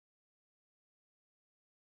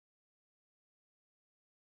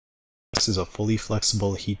THERMOFLEX is a fully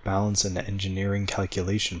flexible heat balance and engineering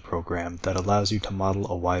calculation program that allows you to model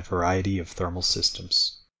a wide variety of thermal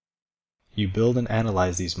systems. You build and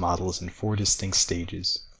analyze these models in 4 distinct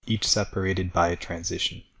stages, each separated by a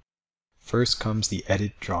transition. First comes the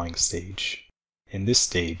edit drawing stage. In this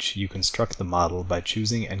stage, you construct the model by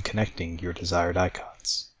choosing and connecting your desired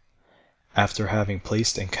icons. After having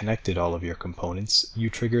placed and connected all of your components,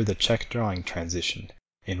 you trigger the check drawing transition,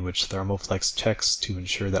 in which THERMOFLEX checks to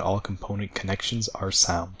ensure that all component connections are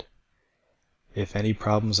sound. If any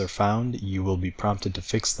problems are found, you will be prompted to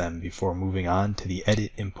fix them before moving on to the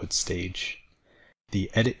edit input stage.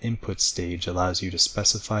 The edit input stage allows you to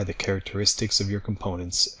specify the characteristics of your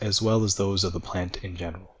components as well as those of the plant in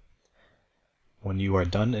general. When you are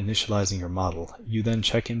done initializing your model, you then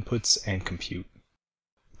check inputs and compute.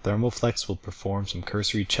 THERMOFLEX will perform some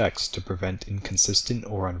cursory checks to prevent inconsistent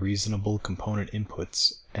or unreasonable component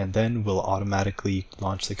inputs, and then will automatically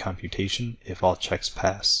launch the computation if all checks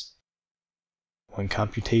pass. When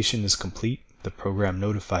computation is complete, the program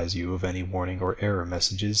notifies you of any warning or error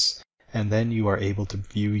messages, and then you are able to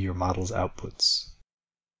view your model's outputs.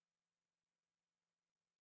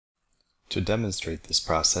 To demonstrate this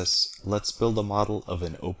process, let's build a model of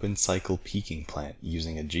an open cycle peaking plant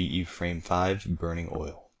using a GE Frame 5 burning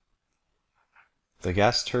oil. The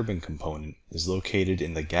gas turbine component is located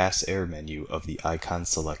in the gas-air menu of the icon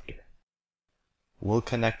selector. We'll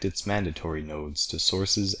connect its mandatory nodes to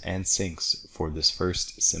sources and sinks for this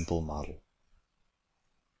first simple model.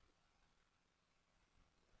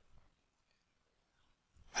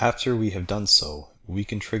 After we have done so, we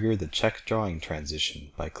can trigger the check drawing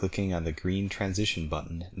transition by clicking on the green transition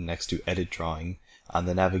button next to Edit Drawing on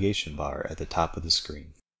the navigation bar at the top of the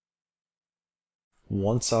screen.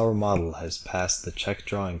 Once our model has passed the check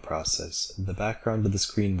drawing process, the background of the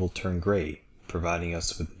screen will turn gray, providing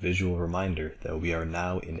us with a visual reminder that we are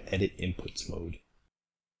now in Edit Inputs mode.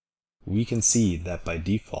 We can see that by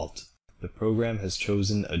default, the program has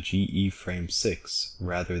chosen a GE Frame 6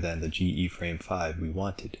 rather than the GE Frame 5 we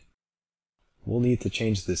wanted. We'll need to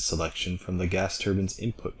change this selection from the gas turbine's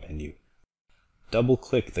input menu.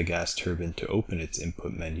 Double-click the gas turbine to open its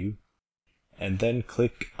input menu, and then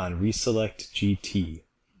click on Reselect GT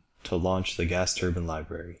to launch the gas turbine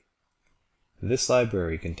library. This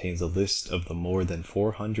library contains a list of the more than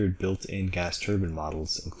 400 built-in gas turbine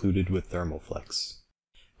models included with THERMOFLEX.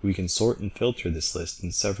 We can sort and filter this list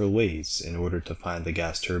in several ways in order to find the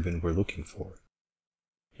gas turbine we're looking for.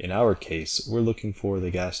 In our case, we're looking for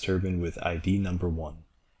the gas turbine with ID number 1,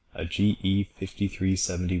 a GE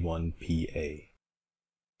 5371PA.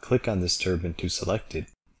 Click on this turbine to select it,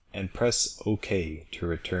 and press OK to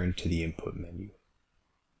return to the input menu.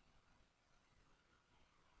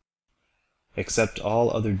 Accept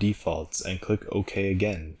all other defaults and click OK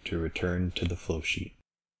again to return to the flowsheet.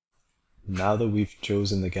 Now that we've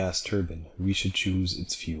chosen the gas turbine, we should choose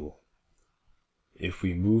its fuel. If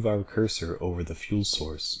we move our cursor over the fuel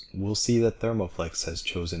source, we'll see that THERMOFLEX has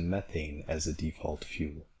chosen methane as the default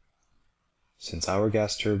fuel. Since our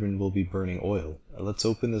gas turbine will be burning oil, let's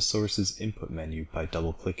open the source's input menu by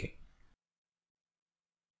double-clicking.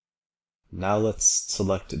 Now let's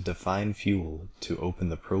select Define Fuel to open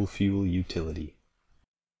the ProFuel utility.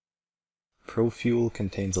 ProFuel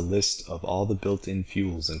contains a list of all the built-in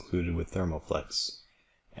fuels included with THERMOFLEX,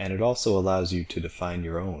 and it also allows you to define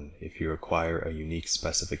your own if you require a unique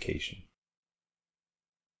specification.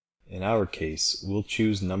 In our case, we'll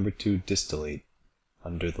choose number 2 distillate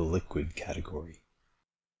under the liquid category.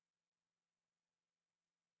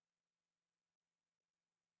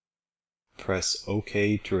 Press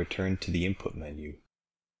OK to return to the input menu,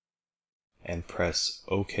 and press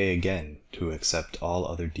OK again to accept all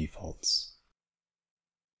other defaults.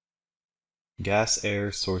 Gas,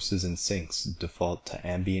 air, sources, and sinks default to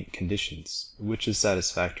ambient conditions, which is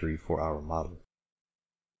satisfactory for our model.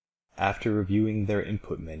 After reviewing their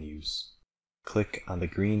input menus, click on the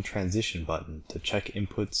green transition button to check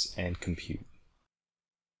inputs and compute.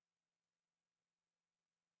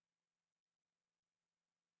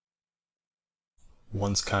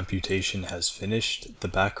 Once computation has finished, the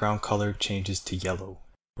background color changes to yellow,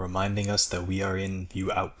 reminding us that we are in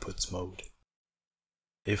View Outputs mode.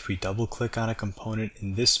 If we double-click on a component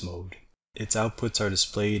in this mode, its outputs are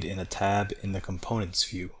displayed in a tab in the Components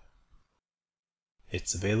view.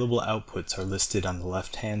 Its available outputs are listed on the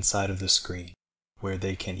left-hand side of the screen, where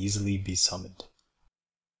they can easily be summoned.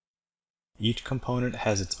 Each component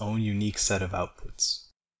has its own unique set of outputs.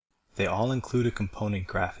 They all include a component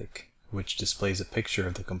graphic, which displays a picture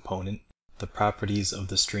of the component, the properties of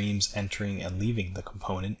the streams entering and leaving the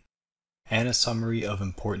component, and a summary of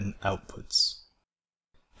important outputs.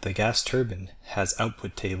 The gas turbine has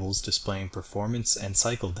output tables displaying performance and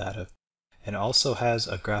cycle data, and also has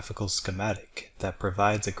a graphical schematic that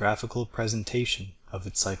provides a graphical presentation of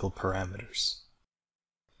its cycle parameters.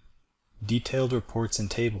 Detailed reports and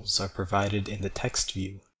tables are provided in the text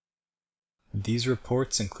view. These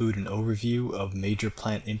reports include an overview of major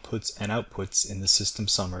plant inputs and outputs in the system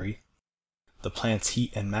summary, the plant's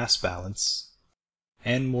heat and mass balance,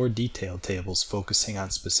 and more detailed tables focusing on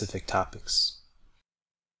specific topics.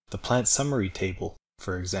 The plant summary table,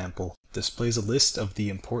 for example, displays a list of the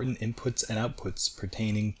important inputs and outputs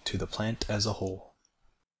pertaining to the plant as a whole.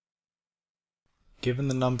 Given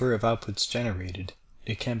the number of outputs generated,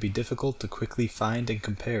 it can be difficult to quickly find and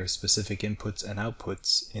compare specific inputs and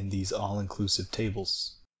outputs in these all-inclusive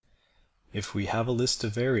tables. If we have a list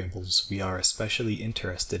of variables we are especially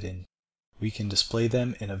interested in, we can display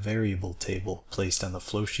them in a variable table placed on the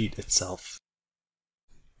flowsheet itself.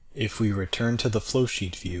 If we return to the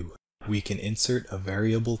flowsheet view, we can insert a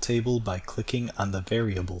variable table by clicking on the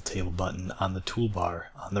Variable Table button on the toolbar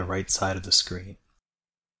on the right side of the screen.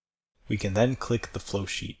 We can then click the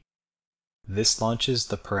flowsheet. This launches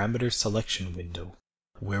the Parameter Selection window,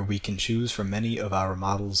 where we can choose from many of our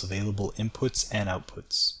model's available inputs and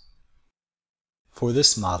outputs. For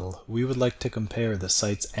this model, we would like to compare the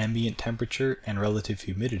site's ambient temperature and relative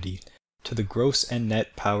humidity to the gross and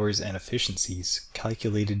net powers and efficiencies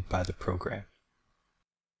calculated by the program.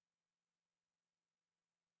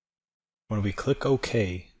 When we click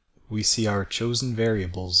OK, we see our chosen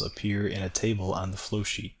variables appear in a table on the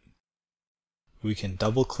flowsheet. We can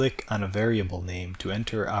double-click on a variable name to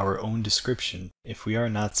enter our own description if we are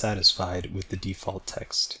not satisfied with the default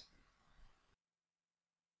text.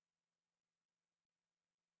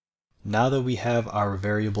 Now that we have our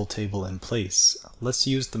variable table in place, let's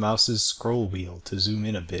use the mouse's scroll wheel to zoom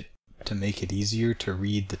in a bit to make it easier to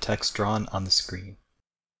read the text drawn on the screen.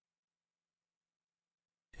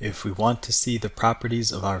 If we want to see the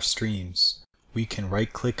properties of our streams, we can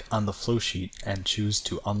right-click on the flowsheet and choose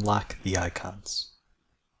to unlock the icons.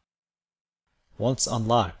 Once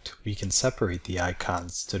unlocked, we can separate the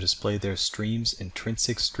icons to display their stream's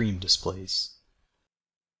intrinsic stream displays.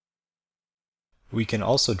 We can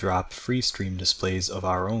also drop free stream displays of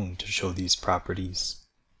our own to show these properties.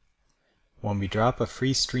 When we drop a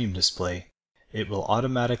free stream display, it will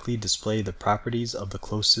automatically display the properties of the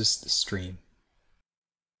closest stream.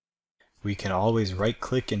 We can always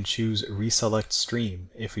right-click and choose Reselect Stream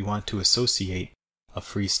if we want to associate a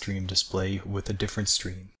free stream display with a different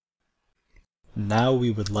stream. Now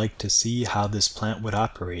we would like to see how this plant would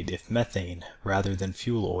operate if methane, rather than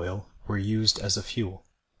fuel oil, were used as a fuel.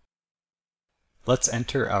 Let's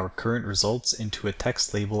enter our current results into a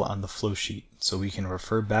text label on the flowsheet so we can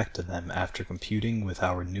refer back to them after computing with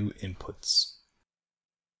our new inputs.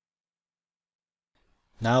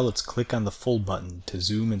 Now let's click on the Full button to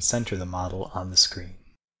zoom and center the model on the screen.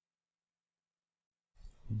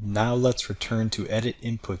 Now let's return to Edit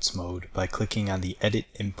Inputs mode by clicking on the Edit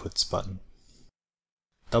Inputs button.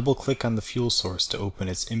 Double-click on the fuel source to open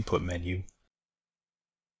its input menu.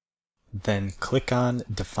 Then click on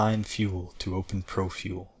Define Fuel to open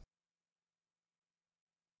ProFuel.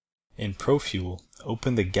 In ProFuel,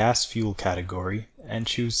 open the Gas Fuel category and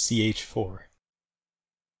choose CH4.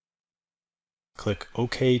 Click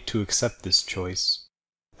OK to accept this choice,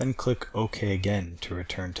 then click OK again to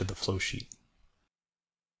return to the flowsheet.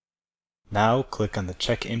 Now click on the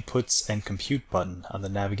Check Inputs and Compute button on the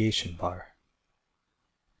navigation bar.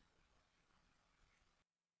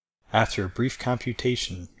 After a brief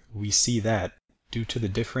computation, we see that, due to the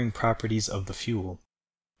differing properties of the fuel,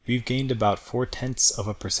 we've gained about 0.4 of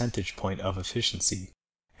a percentage point of efficiency,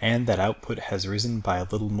 and that output has risen by a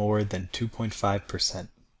little more than 2.5%.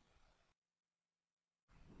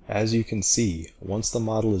 As you can see, once the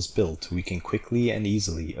model is built, we can quickly and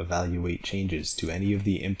easily evaluate changes to any of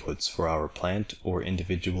the inputs for our plant or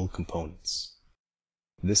individual components.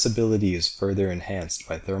 This ability is further enhanced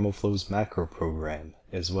by ThermoFlow's macro program,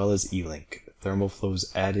 as well as eLink,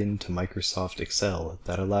 ThermoFlow's add-in to Microsoft Excel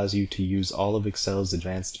that allows you to use all of Excel's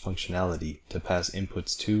advanced functionality to pass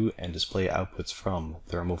inputs to and display outputs from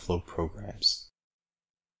ThermoFlow programs.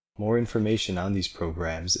 More information on these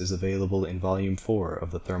programs is available in Volume 4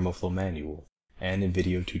 of the ThermoFlow Manual, and in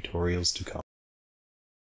video tutorials to come.